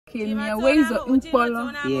Okay, Mia ways of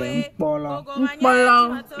Mpolo. Yeah, Mpolo.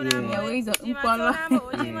 Mpolo. Yeah. Mia ways of Mpolo.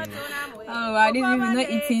 Yeah. Oh, I didn't even know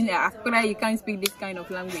eating akra. You can't speak this kind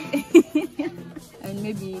of language. And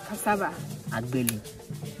maybe cassava. Agbeli.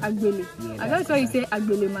 Agbeli. Yeah, I thought so you say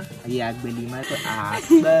agbeli ma. Yeah, Agbeli ma. So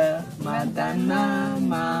Agbe Madana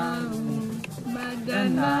Mau.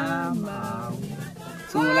 Madana Mau.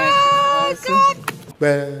 So like so.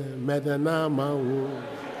 Medana Mau.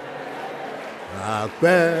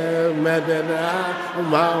 Akwe Medana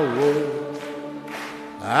Mau.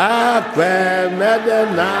 Akwe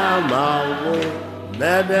Medana Mau.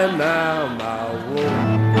 Medana Mau.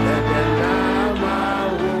 Medana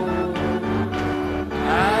Mau.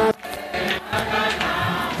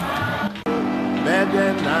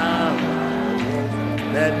 Medana Mau.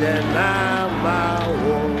 Medana Mau.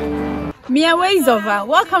 Mia ways over.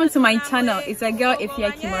 Welcome to my channel. It's a girl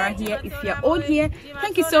EfyaKimora here. If you're old here,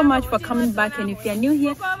 thank you so much for coming back, and if you're new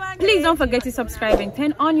here, please don't forget to subscribe and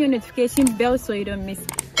turn on your notification bell so you don't miss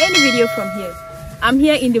any video from here. I'm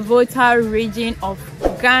here in the Volta region of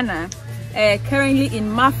Ghana, currently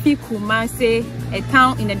in Kumasi, a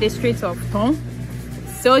town in the district of Ton.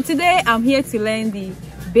 So today I'm here to learn the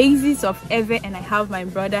basics of EWE, and I have my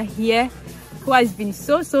brother here who has been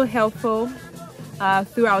so helpful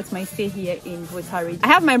throughout my stay here in Volta region. I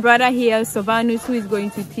have my brother here, Sylvanus, who is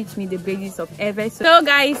going to teach me the basics of EWE. So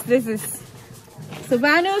guys, this is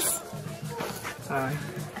Sylvanus. Hi.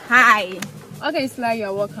 Hi. Okay, Sly,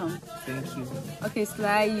 you're welcome. Thank you. Okay,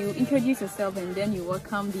 Sly, you introduce yourself and then you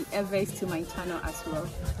welcome the EWEs to my channel as well.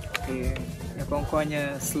 Okay.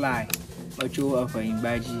 Yakonkonya Sly. Ocho of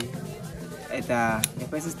Imbaji. Eta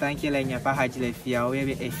person thank you like Yapa Hajile Fia,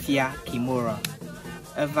 we EfyaKimora.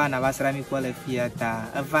 Eva na basra mi kwale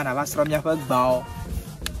fiata eva na basra mi afa gbao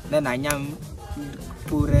na na nyam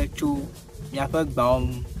pure tu mi afa gbao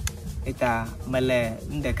eta mele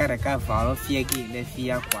ndeka reka valo fiegi le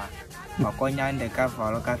fia kwa makonya ndeka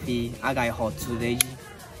valo kafi aga hot today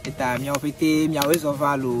eta mi ofite mi always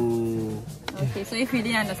ovalo. Okay, so if you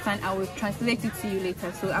didn't understand, I will translate it to you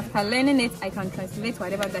later. So after learning it, I can translate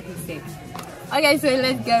whatever that he said. Okay, so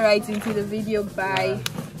let's get right into the video by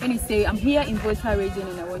when you say I'm here in Volta region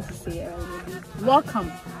and I want to say maybe welcome.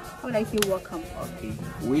 How would I say welcome? Okay,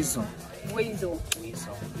 Wezo. Wezo.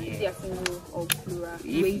 Wezo. Yeah. If they are single or plural,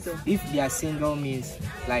 Wezo. If they are single means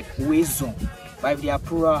like Wezo. But if they are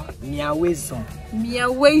plural, Mia Wezo. Mia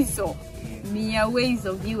Wezo. Yeah. Mia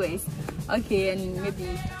Wezo viewers. Okay, and maybe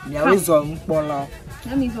Mia Wezo Mpolo.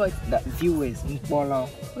 That means what? That viewers Mpolo.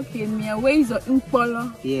 Okay, Mia Wezo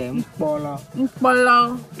Mpolo. Yeah, Mpolo.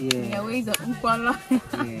 Mpolo. Yeah. Mia Wezo Mpolo.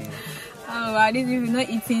 Yeah. Oh, I didn't even know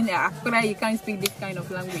eating akra. You can't speak this kind of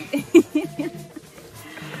language.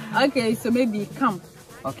 Okay, so maybe come.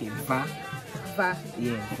 Okay, va. Va.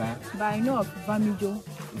 Yeah, va. But I know of vamijo.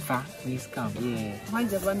 Va means come. Yeah. What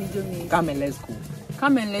does vamijo mean? Come and let's go.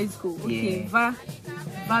 Come and let's go. Okay, yeah. Va.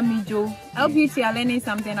 Vamijo. I hope you two are learning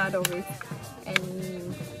something out of it.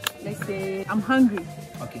 And let's say I'm hungry.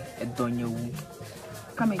 Okay. Edo nyewu.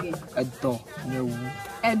 Come again. Edo nyewu.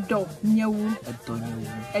 Edo nyewu. Edo nyewu.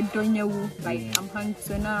 Edo nyewu. Like yeah. I'm hungry.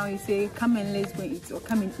 So now you say come and let's go eat or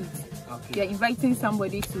come and eat. Okay. You're inviting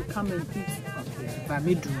somebody to come and eat. Okay.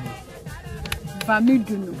 Vamidunu.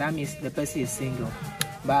 Vamidunu. That means the person is single.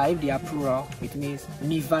 But if they are plural, it means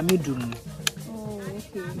mi vamidunu. Oh,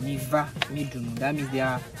 okay. Mi vamidunu. That means they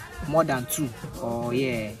are more than two. Oh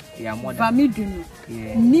yeah, they are more than. Vamidunu.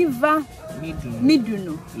 Yeah. Miva midunu.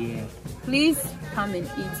 Midunu. Yeah. Please come and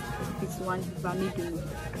eat. It's one vamidunu.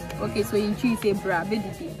 Okay, so in Chi you say bra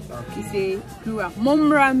medidi. Okay. You say plural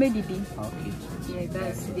momra medidi. Okay. Yeah,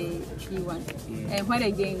 that's the Chi one. Yeah. And what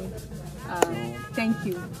again? Thank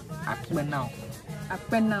you. Akbenau.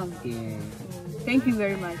 Akbenau. Yeah. Thank you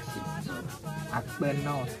very much.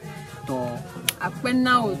 Akbenau. To.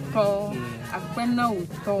 Akbenau to. Yeah. Akbenau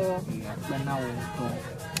to. Yeah. Akbenau to.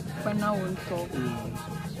 Akbenau to. Yeah.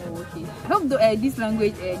 Oh, okay. I hope this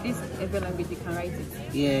language, this EWE language, you can write it.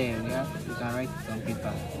 Yeah, you can write it on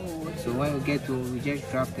paper. Oh, okay. So when we get to, we just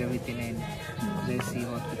draft everything and let's see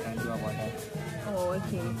what we can do about that. Oh,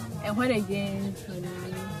 okay. And what again?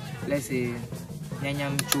 Let's say,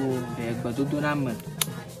 nyanyam chu the badudunam.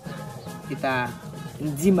 Kita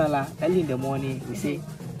ndimala early in the morning. We say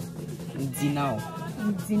ndinao.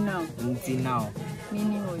 Ndinao. Ndinao.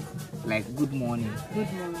 Meaning what? Like good morning.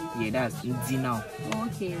 Good morning. Yeah, that's ndinao. Oh,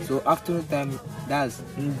 okay. So afternoon time, that's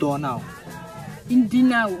ndonao.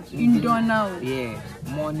 Indinao. Indonao. Yeah,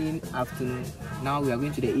 morning, afternoon. Now we are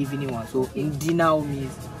going to the evening one. So ndinao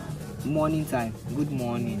means morning time. Good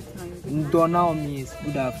morning. Ndonao means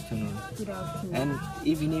good afternoon. Good afternoon. And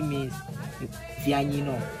evening means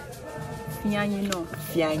fianino. Fianino.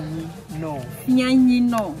 Fianino.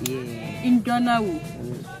 Fianino. Yeah. Indonawu.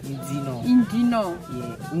 Indino. Indino.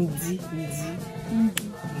 Yeah.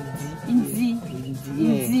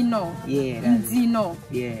 Indino. Yeah. Indino.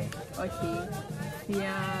 Yeah. Okay.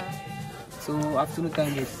 Yeah. So afternoon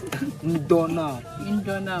time is Indona.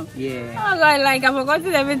 Indona. Yeah. Oh God, like I've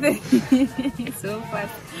forgotten everything so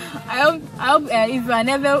fast. I hope if you are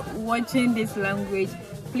never watching this language,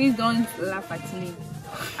 please don't laugh at me.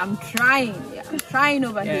 I'm trying. Yeah, I'm trying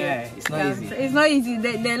over here. Yeah, it's not easy. It's not easy.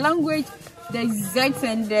 The language, the Z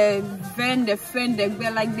and the Ven, the Fen, the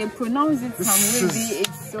Gbe, like they pronounce it some way.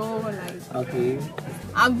 It's so like. Okay.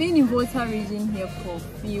 I've been in Volta region here for a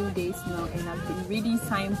few days now, and I've been reading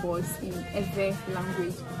signboards in every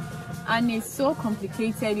language, and it's so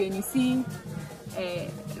complicated. And you see,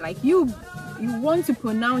 like you want to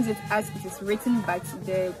pronounce it as it is written, but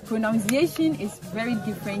the pronunciation is very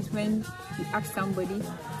different when you ask somebody.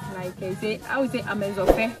 Like I would say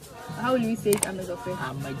Amezofe. How will you say it, Amezofe?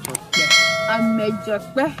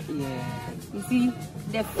 Amezofe. Yeah. You see,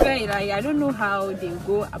 the fair, like I don't know how they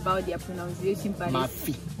go about their pronunciation, but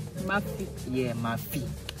Mafi. Mafi. Yeah, Mafi.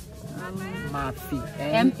 Mafi.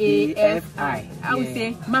 M-A-F-I. I would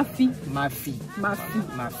say Mafi. Mafi. Mafi.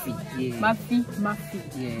 Mafi. Yeah. Mafi. Mafi.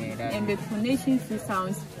 Yeah. And the pronunciation still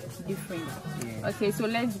sounds different. Yeah. Okay, so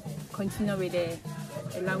let's continue with the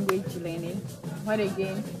language learning. What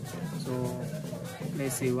again? So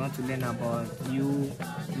let's say we want to learn about you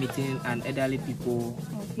meeting an elderly people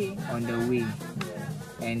on the way.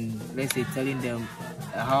 Yeah. And let's say telling them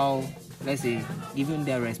how, let's say giving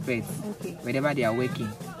them respect whenever they are working.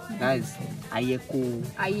 That's Ayeko.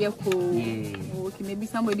 Ayeko. Yeah. Okay, maybe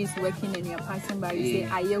somebody is working and you're passing by, you say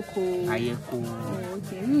Ayeko. Ayeko. Oh,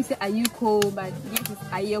 okay. You say Ayeko, but yes, it's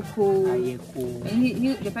Ayeko. Ayeko.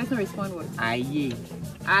 And the person respond what? Aye.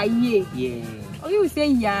 Aye. Yeah. Oh, you will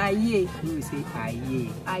say Yaye. You will say Aye.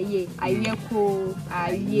 Aye. Ayeko.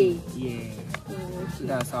 Aye. Yeah. Oh, okay. So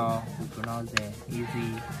that's how we pronounce the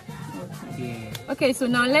easy. Okay. Yeah. Okay, so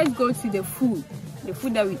now let's go to the food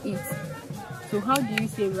that we eat. So how do you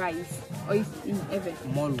say rice? Or is in Ever?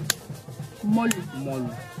 Molu. Molu.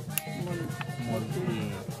 Molu. Molu. Molu.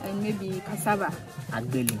 Yeah. And maybe cassava.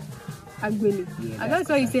 Agbeli. Agbeli. Yeah, that's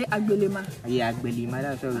why you say agbelima. Yeah, agbelima.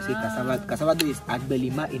 That's why we say cassava. Cassava is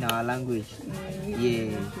agbelima in our language.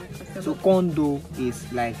 Yeah. Okay, so kondo is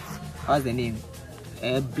like, what's the name?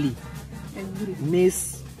 Ebli.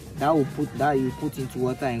 Maize that you put into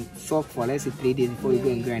water and soak for let's say 3 days before you go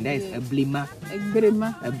and grind. That is eblima.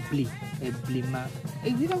 Eblima.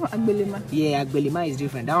 Is it for agbelima? Yeah, agbelima is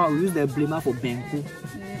different. That one we use the eblima for benku.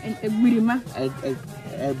 And eblima.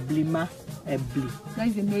 Eblima. Ebli.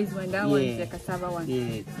 That's the maize one. That one is the cassava one.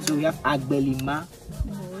 Yeah. So we have agbelima.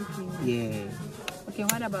 Oh, okay. Yeah. Okay,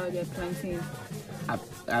 what about the plantain?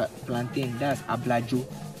 Plantain, that's ablajo.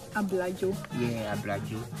 Ablajo. Yeah,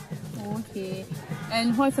 ablajo. Okay.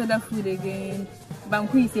 And what's other food again?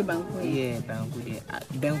 Banku, you say banku? Yeah, banku. Yeah.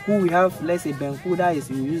 Banku, we have, let's say banku, that is,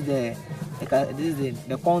 we use the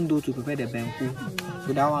corn dough to prepare the banku.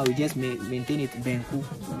 So that one, we just maintain it banku.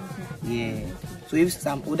 Yeah. So if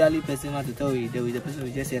some elderly person want to tell you, the person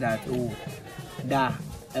will just say that, oh, da,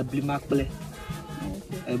 eblima kple.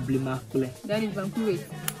 Eblima kple. That is banku weight.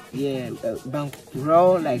 Yeah, banku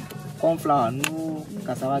raw like corn flour, no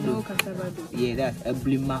cassava dough. No cassava dough. Yeah, that's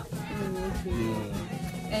eblima. Okay.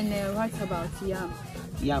 Yeah. And what about yam?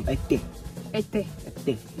 Yam, ete. Ete.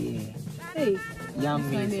 Ete. Yeah. Hey.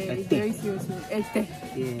 Yam means ete. Very serious. Ete.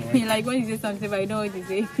 Yeah. Like when you say something, but I don't know what you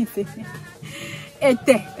say. Ete.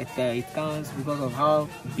 Ete. It counts because of how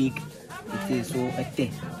big it is. So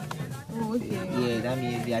ete. Oh, okay. Yeah, that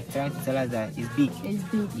means they are trying to tell us that it's big. It's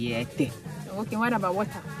big. Yeah, ete. Okay, what about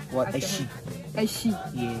water? What? Eshi. Eshi.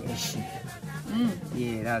 Yeah, eshi.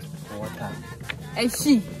 Yeah, that's water.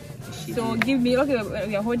 Eshi. So yeah. give me, okay,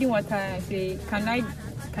 we are holding water and say, can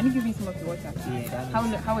you give me some of the water? Yeah,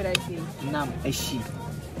 how would I say? Nam eshi.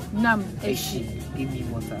 Nam eshi. Give me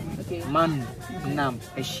water. Okay. Manu. Nam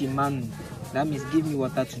eshi manu. That means give me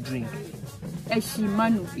water to drink. Eshi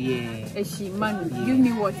manu. Yeah. Eshi manu. Yeah. Give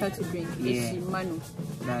me water to drink. Yeah. Eshi manu.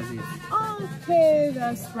 That's it. Okay,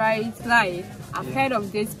 that's right. Like I've heard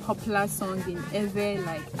of this popular song in Ever,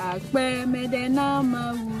 like Akpe Medena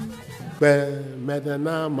Mawu. Akpe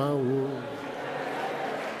Medena Mawu.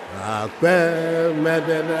 Akpe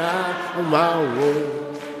Medena Mawu.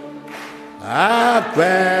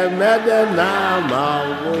 Akpe Medena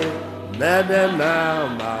Mawu. Medena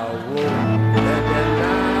Mawu.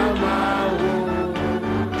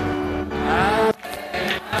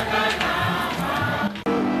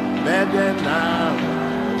 Medena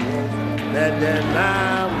Mawu. Medena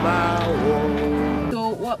Mawu. So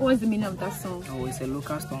what what's the meaning of that song? Oh, it's a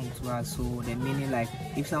local song to us. So the meaning, like,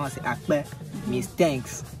 if someone say akpe, means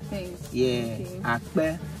thanks. Thanks. Yeah, Okay.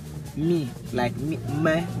 akpe, me, like me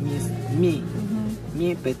means me.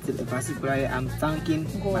 Me particularly, I'm thanking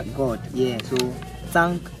my God. Yeah, so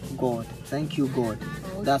thank God. Thank you, God.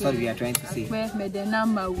 Okay. That's what we are trying to say.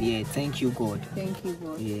 Yeah, thank you, God. Thank you,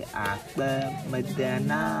 God. Yeah, akpe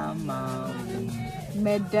medenama.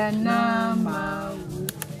 Medanama.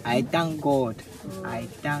 I thank God. I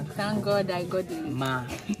thank God I got it.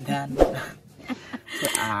 Madan. So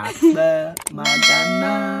akpe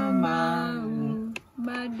medenama.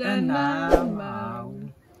 Madanama.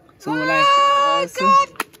 So like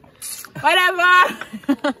whatever.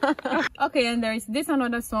 Okay, and there is this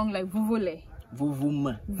another song like Vuvule.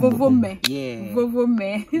 Vuvume. Vuvume. Yeah.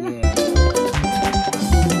 Vuvume. Yeah.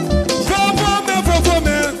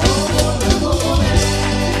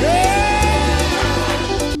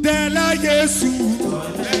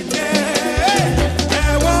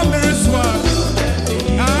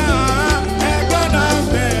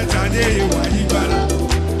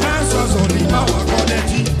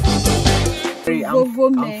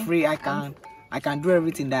 I'm free. I can do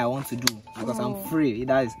everything that I want to do because I'm free.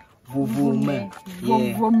 That is Vuvume.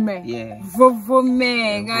 Vuvume. Yeah.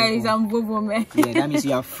 Vuvume. Guys, I'm Vuvume. Yeah, that means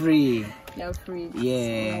you are free. You're free.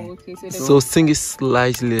 Yeah. Oh, okay. So sing it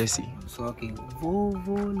slightly, let's see. So okay.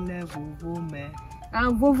 Vuvule, Vuvume.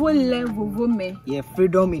 Vuvule, Vuvume. Yeah,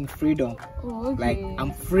 freedom in freedom. Oh, okay. Like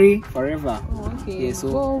I'm free forever. Oh, okay. Yeah, so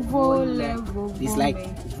Vuvule, Vuvume. it's like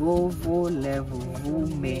Vuvule,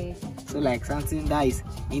 Vuvume. So like something that is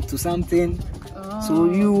into something. Oh, So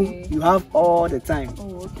you have all the time.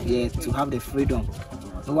 Oh, okay. Yeah, to have the freedom.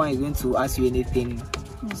 No one is going to ask you anything.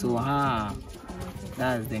 So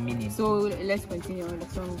that's the meaning. So let's continue on the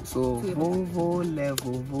song. So Vuvule,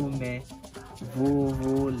 Vuvume.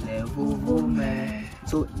 Vuvule, Vuvume.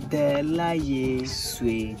 So the la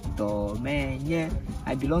Yesue Tomenye.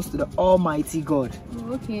 I belongs to the Almighty God.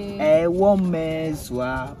 Okay.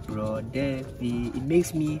 It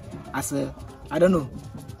makes me as a, I don't know,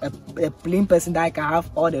 a plain person that I can have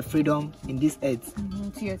all the freedom in this earth.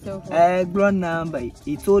 To yourself.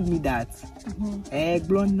 He told me that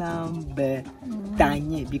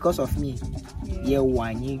tanye because of me.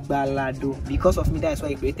 Because of me, that's why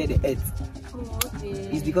he created the earth. Oh, okay.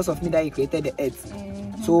 It's because of me that he created the earth.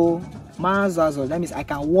 So Mazazoli, that means I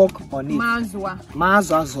can walk on it.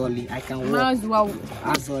 Mazazoli, I can walk.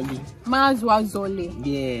 Mazwazoli.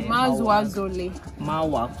 Yeah. Mazwazoli.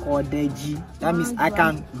 Mawa Kodeji. That means I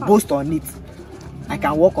can boast on it. I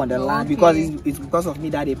can walk on the land because it's because of me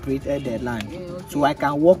that they created the land. So I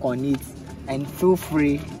can walk on it and feel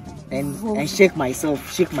free and shake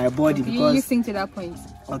myself, shake my body because you sing to that point.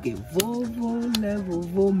 Okay. Vuvule,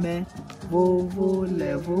 Vuvume.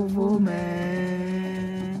 Vuvule, Vuvume.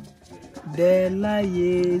 De la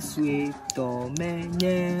Yesue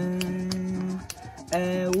Tomenye.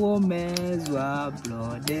 Ewo mezwa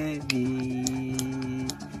blodevi.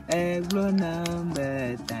 Eglo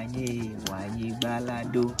nambe tanye wanyi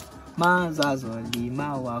balado. Mazazoli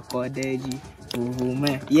mawa kodeji.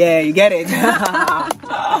 Vuvume. Yeah, you get it.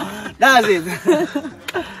 That's it.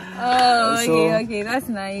 Oh, okay, that's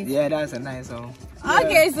nice. Yeah, that's a nice song.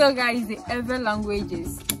 Okay, so guys, the EWE language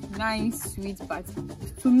is nice, sweet, but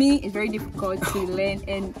to me it's very difficult to learn,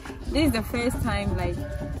 and this is the first time like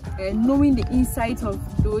knowing the insight of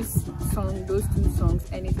those two songs,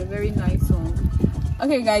 and it's a very nice song.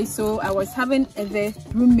 Okay guys, so I was having EWE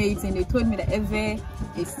roommates and they told me that EWE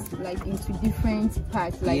is like into different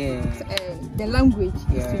parts, like the language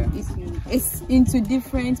is into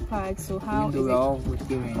different parts. So how is it?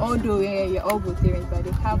 Although you're all Voltarians, but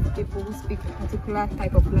they have people who speak a particular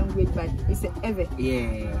type of language, but it's EWE.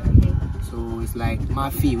 Yeah. So it's like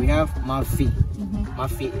Mafi. We have Mafi,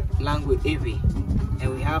 Mafi language EWE,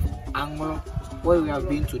 and we have Anglo. Where we have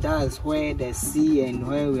been to, that's where the sea and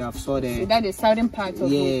where we have saw the. So that is southern part of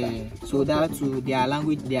Volta. So that to their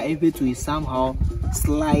language, their EWE to is somehow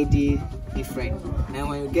slightly different. And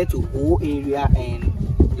when you get to whole area and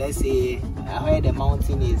let's say where the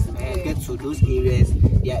mountain is, and get to those areas,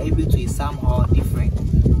 their EWE to is somehow different.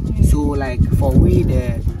 So like for we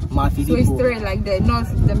the Mafi people. So it's three, like the north,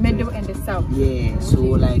 the middle, and the south. Yeah. So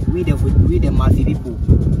like we the Mafi people,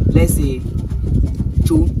 let's say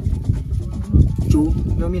Joe. Joe,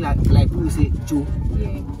 you know what I mean? Like we say Joe.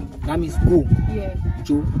 Yeah. That means go. Yeah.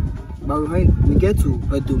 Joe. But when we get to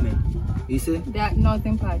Pedume, you say that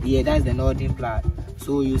northern part. Yeah, that's the northern part.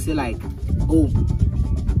 So you say like, oh,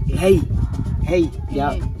 hey.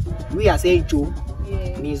 Yeah. We are saying Joe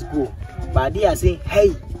means go. But they are saying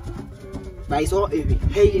hey. But it's all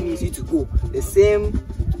hey means you to go. The same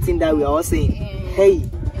thing that we are all saying. Hey.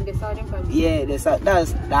 And southern part. Yeah,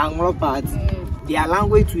 that's the Anglo part. Their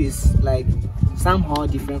language is like somehow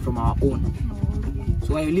different from our own.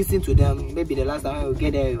 So when you listen to them, maybe the last time we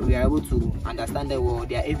get there, we are able to understand them. Well,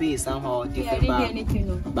 their EWE is somehow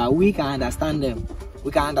different, but we can understand them.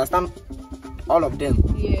 We can understand all of them.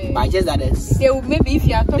 Yeah. But just that maybe if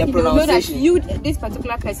you are talking, they will know that this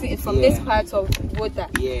particular person is from this part of Volta.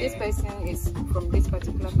 Yeah. This person is from this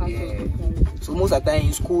particular part of Volta. So most of the time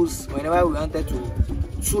in schools, whenever we wanted to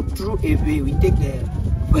through EWE, we take the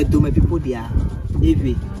Vedome people their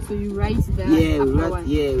EWE. So you write that. We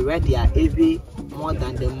write their EWE more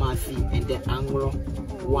than the Mafi and the Anglo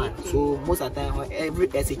one. So most of the time, every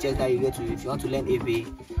SHS that you get to, if you want to learn EWE,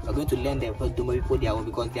 you're going to learn the Vedome people their own,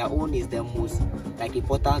 because their own is the most like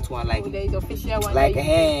important one. Like the official one. Like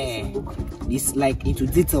it's like into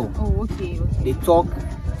detail. Oh, okay. They talk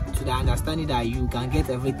to the understanding that you can get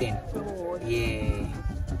everything. Oh, okay. Yeah.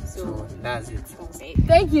 So that's it.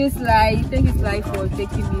 Thank you, Sly. Thank you, Sly, for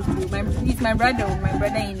taking me through. He's my brother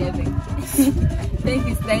in heaven. Thank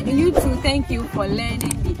you, Sly. And you too, thank you for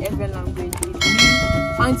learning the EWE language with me.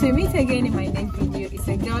 Until we meet again in my next video, it's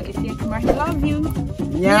a girl, EfyaKimora. I love you.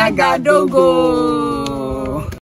 Nyagadogo.